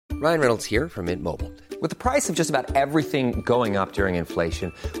Ryan Reynolds here from Mint Mobile. With the price of just about everything going up during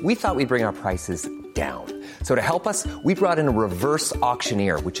inflation, we thought we'd bring our prices down. So to help us, we brought in a reverse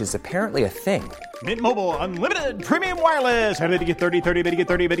auctioneer, which is apparently a thing. Mint Mobile Unlimited Premium Wireless. How to get 30, 30, bit to get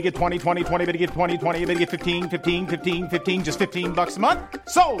 30, bit to get 20, 20, 20, bit to get 20, 20, bit to get 15, 15, 15, 15, just $15 a month?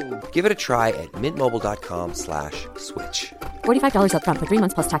 Sold! Give it a try at mintmobile.com/switch. $45 up front for 3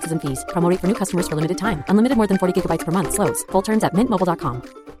 months plus taxes and fees. Promo rate for new customers for limited time. Unlimited more than 40 gigabytes per month. Slows full terms at mintmobile.com.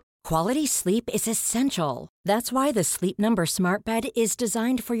 Quality sleep is essential. That's why the Sleep Number Smart Bed is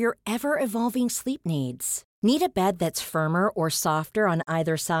designed for your ever-evolving sleep needs. Need a bed that's firmer or softer on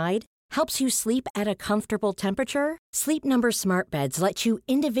either side? Helps you sleep at a comfortable temperature? Sleep Number Smart Beds let you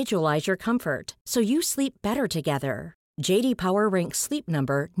individualize your comfort, so you sleep better together. J.D. Power ranks Sleep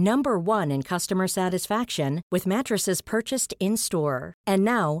Number number 1 in customer satisfaction with mattresses purchased in-store. And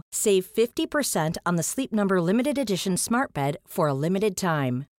now, save 50% on the Sleep Number Limited Edition Smart Bed for a limited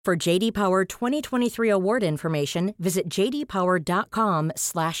time. For J.D. Power 2023 award information, visit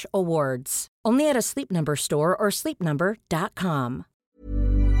jdpower.com/awards. Only at a Sleep Number store or sleepnumber.com.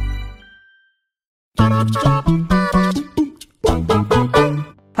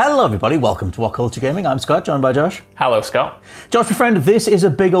 Hello everybody, welcome to What Culture Gaming. I'm Scott, joined by Josh. Hello, Scott. Josh, my friend, this is a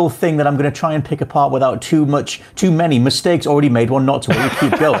big old thing that I'm going to try and pick apart without too many mistakes already made. One not to worry,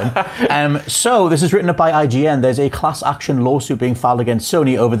 keep going. So this is written up by IGN. There's a class action lawsuit being filed against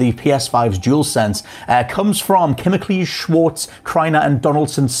Sony over the PS5's DualSense. Comes from Chemicles, Schwartz, Kreiner and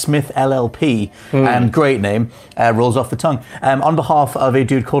Donaldson Smith LLP. Great name, rolls off the tongue. On behalf of a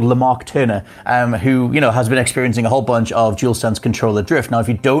dude called Lamarck Turner, who has been experiencing a whole bunch of DualSense controller drift. Now, if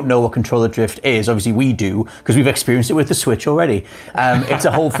you don't know what controller drift is, obviously we do, because we've experienced it with the Switch already. It's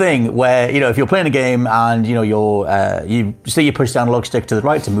a whole thing where, if you're playing a game and, you say you push the analog stick to the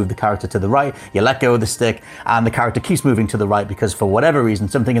right to move the character to the right, you let go of the stick and the character keeps moving to the right because for whatever reason,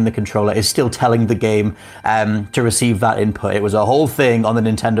 something in the controller is still telling the game to receive that input. It was a whole thing on the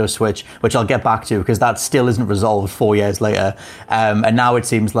Nintendo Switch, which I'll get back to because that still isn't resolved 4 years later. And now it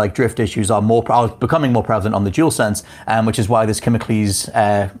seems like drift issues are becoming more prevalent on the DualSense, which is why this Chemicles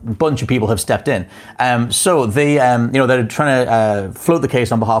bunch of people have stepped in. So they, they're trying to float the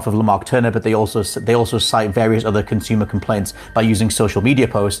case on behalf of Lamarck Turner, but they also cite various other consumer complaints by using social media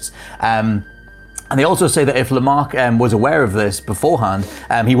posts. And they also say that if Lamarck was aware of this beforehand,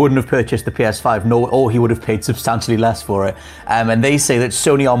 he wouldn't have purchased the PS5, or he would have paid substantially less for it. And they say that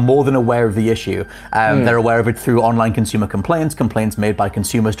Sony are more than aware of the issue. They're aware of it through online consumer complaints made by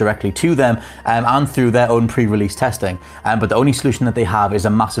consumers directly to them, and through their own pre-release testing. But the only solution that they have is a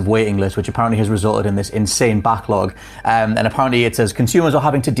massive waiting list, which apparently has resulted in this insane backlog. And apparently it says consumers are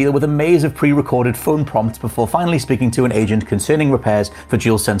having to deal with a maze of pre-recorded phone prompts before finally speaking to an agent concerning repairs for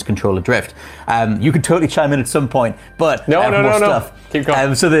DualSense controller drift. You could totally chime in at some point, but no. Stuff. Keep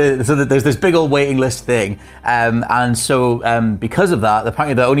going. So there's this big old waiting list thing, and so because of that,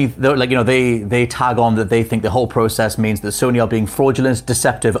 apparently they tag on that they think the whole process means that Sony are being fraudulent,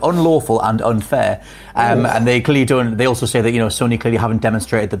 deceptive, unlawful, and unfair. And they clearly don't. They also say that Sony clearly haven't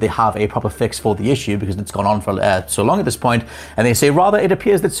demonstrated that they have a proper fix for the issue because it's gone on for so long at this point. And they say rather it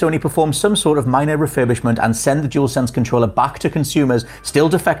appears that Sony performed some sort of minor refurbishment and send the DualSense controller back to consumers still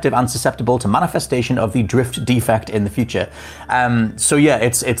defective and susceptible to manifestation of the drift defect in the future. So yeah,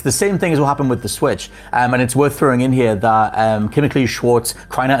 it's the same thing as what happened with the Switch. And it's worth throwing in here that Chemicles, Schwartz,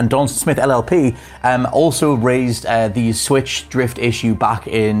 Kreiner and Donaldson Smith LLP also raised the Switch drift issue back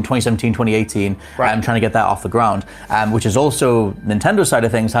in 2017, 2018, trying to get that off the ground, which is also Nintendo's side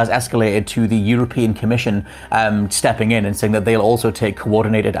of things has escalated to the European Commission stepping in and saying that they'll also take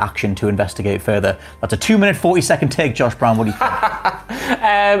coordinated action to investigate further. That's a 2-minute 40-second take, Josh Brown. What do you think?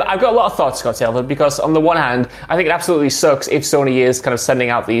 I've got a lot of thoughts, Scott Taylor, because on the one hand, I think it absolutely sucks if Sony is kind of sending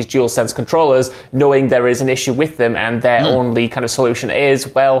out these DualSense controllers knowing there is an issue with them and their only kind of solution is,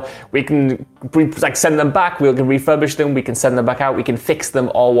 well, we can send them back, we can refurbish them, we can send them back out, we can fix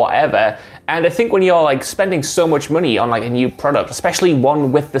them or whatever. And I think when you're spending so much money on a new product, especially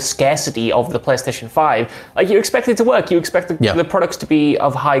one with the scarcity of the PlayStation 5, you expect it to work. You expect the products to be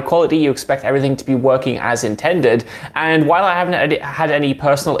of high quality. You expect everything to be working as intended. And while I haven't had any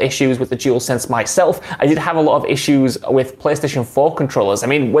personal issues with the DualSense myself, I did have a lot of issues with PlayStation 4 controllers. I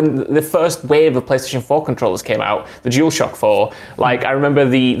mean, when the first wave of PlayStation 4 controllers came out, the DualShock 4, I remember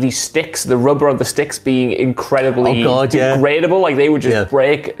the sticks, the rubber of the sticks being incredibly degradable. They would just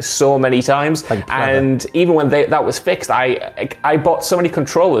break so many times. And even when that was fixed, I bought so many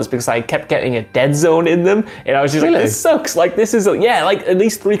controllers because I kept getting a dead zone in them, and I was just this sucks. This is at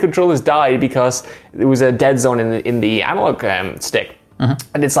least 3 controllers died because there was a dead zone in the analog stick.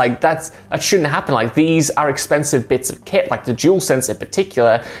 And it's like, that shouldn't happen. Like, these are expensive bits of kit, like the DualSense in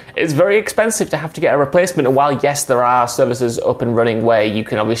particular. It's very expensive to have to get a replacement. And while, yes, there are services up and running where you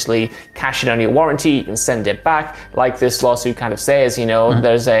can obviously cash in on your warranty, you can send it back, like this lawsuit kind of says, you know,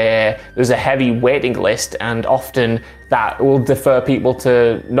 there's a heavy waiting list, and often that will defer people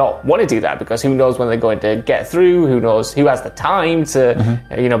to not want to do that, because who knows when they're going to get through, who knows who has the time to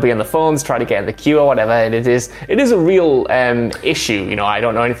you know, be on the phones, try to get in the queue or whatever. And it is a real issue. You know, I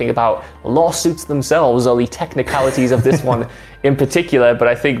don't know anything about lawsuits themselves or the technicalities of this one in particular, but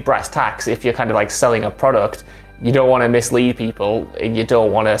I think brass tacks, if you're kind of like selling a product, you don't want to mislead people, and you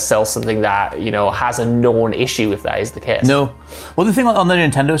don't want to sell something that, you know, has a known issue, if that is the case. No. Well, the thing on the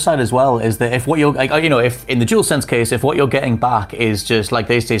Nintendo side as well is that if what you're, like, you know, if in the DualSense case, if what you're getting back is just, like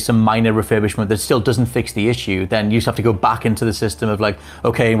they say, some minor refurbishment that still doesn't fix the issue, then you just have to go back into the system of like,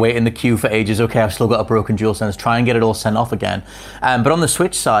 okay, wait in the queue for ages, okay, I've still got a broken DualSense, try and get it all sent off again. But on the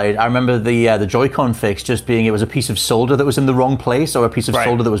Switch side, I remember the Joy-Con fix just being, it was a piece of solder that was in the wrong place, or a piece of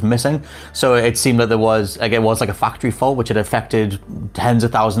solder that was missing. So it seemed that there was, like, it was like a factory fault, which had affected tens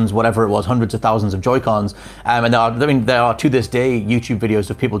of thousands, whatever it was, hundreds of thousands of Joy-Cons. And there are to this day YouTube videos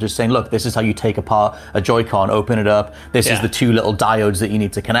of people just saying, look, this is how you take apart a Joy-Con, open it up, this is the two little diodes that you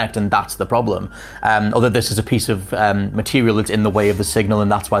need to connect, and that's the problem. Or that this is a piece of material that's in the way of the signal,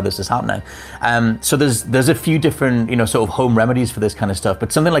 and that's why this is happening. So there's a few different, you know, sort of home remedies for this kind of stuff,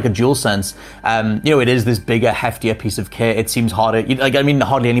 but something like a DualSense, you know, it is this bigger, heftier piece of kit. It seems harder. Like, I mean,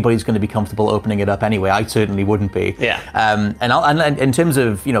 hardly anybody's going to be comfortable opening it up anyway. I certainly wouldn't be. Yeah. And in terms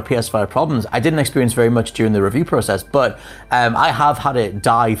of, you know, PS5 problems, I didn't experience very much during the review process, but I have had it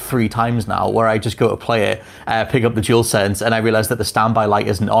die 3 times now, where I just go to play it, pick up the DualSense, and I realize that the standby light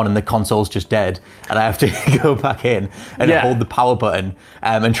isn't on and the console's just dead, and I have to go back in and hold the power button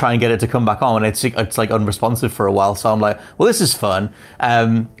and try and get it to come back on, and it's like unresponsive for a while. So I'm like, well, this is fun.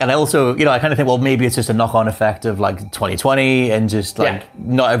 And I also, you know, I kind of think, well, maybe it's just a knock-on effect of like 2020 and just like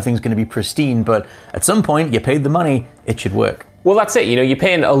not everything's going to be pristine, but at some point you paid the money, it should work. Well, that's it. You know, you're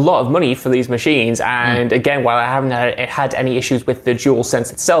paying a lot of money for these machines, and again, while I haven't had any issues with the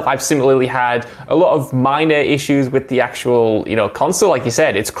DualSense itself, I've similarly had a lot of minor issues with the actual, you know, console. Like you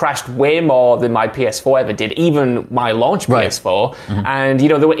said, it's crashed way more than my PS4 ever did, even my launch PS4. And, you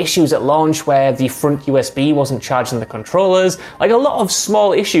know, there were issues at launch where the front USB wasn't charging the controllers. Like, a lot of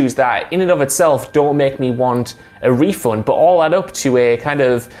small issues that, in and of itself, don't make me want a refund, but all add up to a kind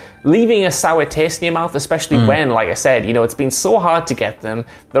of leaving a sour taste in your mouth, especially when, like I said, you know, it's been so hard to get them.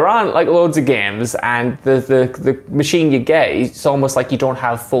 There aren't like loads of games, and the machine you get, it's almost like you don't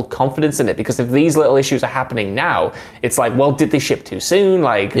have full confidence in it, because if these little issues are happening now, it's like, well, did they ship too soon?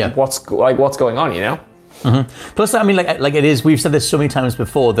 Like, what's going on, you know? Plus, I mean, like it is. We've said this so many times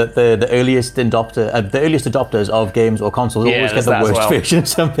before that the earliest adopters of games or consoles always get the worst version of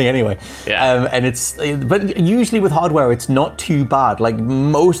something anyway. And but usually with hardware, it's not too bad. Like,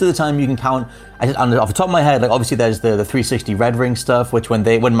 most of the time, you can count. And off the top of my head, like, obviously there's the 360 Red Ring stuff, which when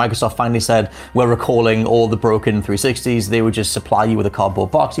Microsoft finally said we're recalling all the broken 360s, they would just supply you with a cardboard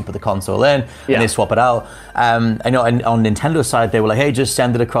box, you put the console in, and they swap it out. I know, and on Nintendo's side, they were like, hey, just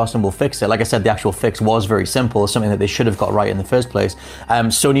send it across and we'll fix it. Like I said, the actual fix was very simple, something that they should have got right in the first place.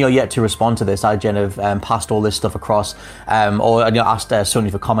 Sony are yet to respond to this. IGN have passed all this stuff across, or asked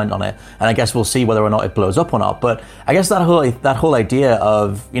Sony for comment on it, and I guess we'll see whether or not it blows up or not. But I guess that whole idea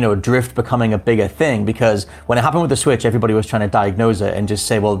of, you know, drift becoming a bigger thing, because when it happened with the Switch, everybody was trying to diagnose it and just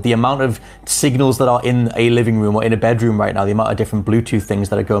say, well, the amount of signals that are in a living room or in a bedroom right now, the amount of different Bluetooth things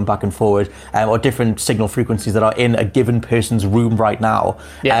that are going back and forward, or different signal frequencies that are in a given person's room right now,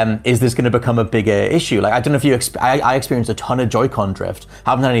 is this going to become a bigger issue? Like, I don't know if you I experienced a ton of Joy-Con drift,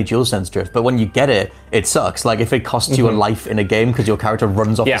 haven't had any DualSense drift, but when you get it, it sucks. Like, if it costs you a life in a game because your character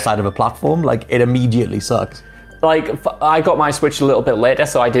runs off the side of a platform, like, it immediately sucks. Like, I got my Switch a little bit later,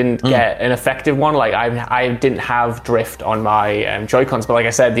 so I didn't get an effective one. Like, I didn't have drift on my Joy-Cons, but like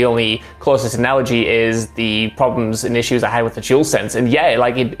I said, the only closest analogy is the problems and issues I had with the DualSense. And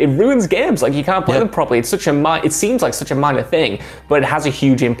like, it ruins games. Like, you can't play them properly. It's it seems like such a minor thing, but it has a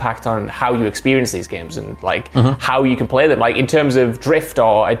huge impact on how you experience these games and, like, how you can play them. Like, in terms of drift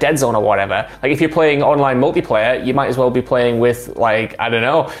or a dead zone or whatever, like, if you're playing online multiplayer, you might as well be playing with, like, I don't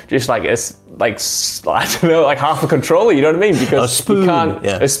know, just like like half a controller, you know what I mean? Because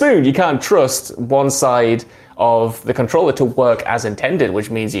a spoon, you can't trust one side of the controller to work as intended,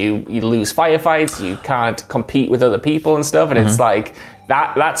 which means you lose firefights, you can't compete with other people and stuff, and it's like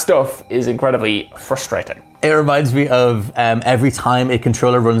that stuff is incredibly frustrating. It reminds me of every time a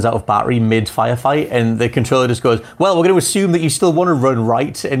controller runs out of battery mid-firefight and the controller just goes, well, we're going to assume that you still want to run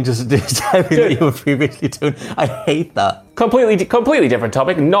right and just do everything that you were previously doing. I hate that. Completely different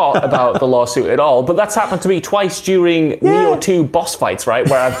topic, not about the lawsuit at all, but that's happened to me twice during Neo 2 boss fights, right,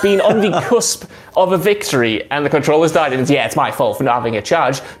 where I've been on the cusp of a victory and the controller's died, and it's my fault for not having a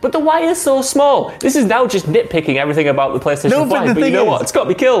charge, but the wire's so small. This is now just nitpicking everything about the PlayStation 5, but you know what? It's got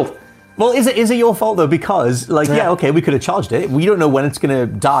me killed. Well, is it your fault, though? Because, okay, we could have charged it. We don't know when it's going to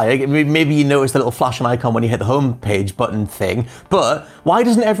die. Maybe you notice the little flashing icon when you hit the home page button thing. But why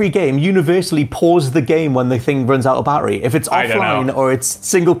doesn't every game universally pause the game when the thing runs out of battery? If it's offline or it's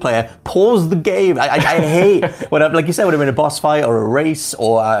single player, pause the game. I hate, like you said, when I'm in a boss fight or a race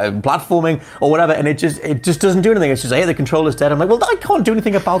or platforming or whatever, and it just doesn't do anything. It's just, hey, the controller's dead. I'm like, well, I can't do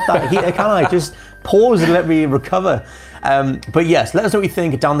anything about that here, can I? Just pause and let me recover. But yes, let us know what you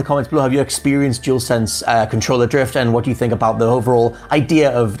think down in the comments below. Have you experienced DualSense controller drift, and what do you think about the overall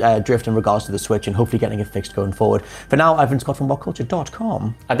idea of drift in regards to the Switch, and hopefully getting it fixed going forward? For now, I've been Scott from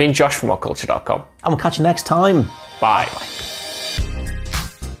WhatCulture.com. I've been Josh from WhatCulture.com. And we'll catch you next time. Bye.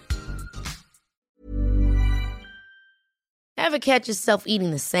 Ever catch yourself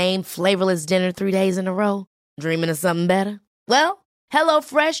eating the same flavorless dinner 3 days in a row? Dreaming of something better? Well,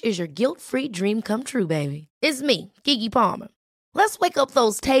 HelloFresh is your guilt-free dream come true, baby. It's me, Keke Palmer. Let's wake up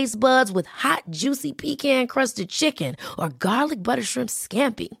those taste buds with hot, juicy pecan-crusted chicken or garlic butter shrimp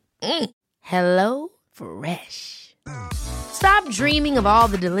scampi. Hello Fresh. Stop dreaming of all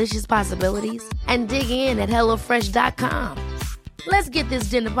the delicious possibilities and dig in at HelloFresh.com. Let's get this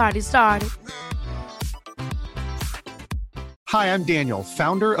dinner party started. Hi, I'm Daniel,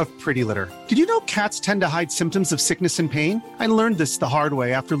 founder of Pretty Litter. Did you know cats tend to hide symptoms of sickness and pain? I learned this the hard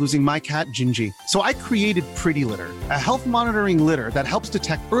way after losing my cat, Gingy. So I created Pretty Litter, a health monitoring litter that helps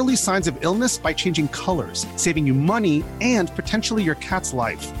detect early signs of illness by changing colors, saving you money and potentially your cat's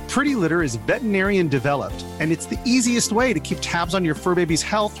life. Pretty Litter is veterinarian developed, and it's the easiest way to keep tabs on your fur baby's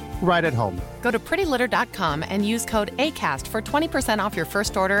health right at home. Go to prettylitter.com and use code ACAST for 20% off your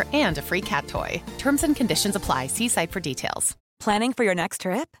first order and a free cat toy. Terms and conditions apply. See site for details. Planning for your next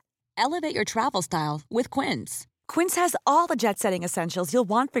trip? Elevate your travel style with Quince. Quince has all the jet-setting essentials you'll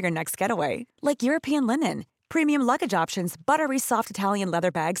want for your next getaway, like European linen, premium luggage options, buttery soft Italian leather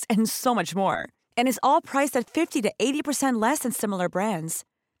bags, and so much more. And is all priced at 50 to 80% less than similar brands.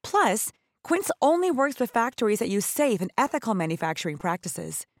 Plus, Quince only works with factories that use safe and ethical manufacturing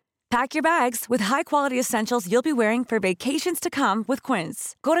practices. Pack your bags with high-quality essentials you'll be wearing for vacations to come with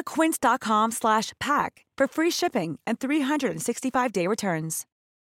Quince. Go to quince.com/pack for free shipping and 365-day returns.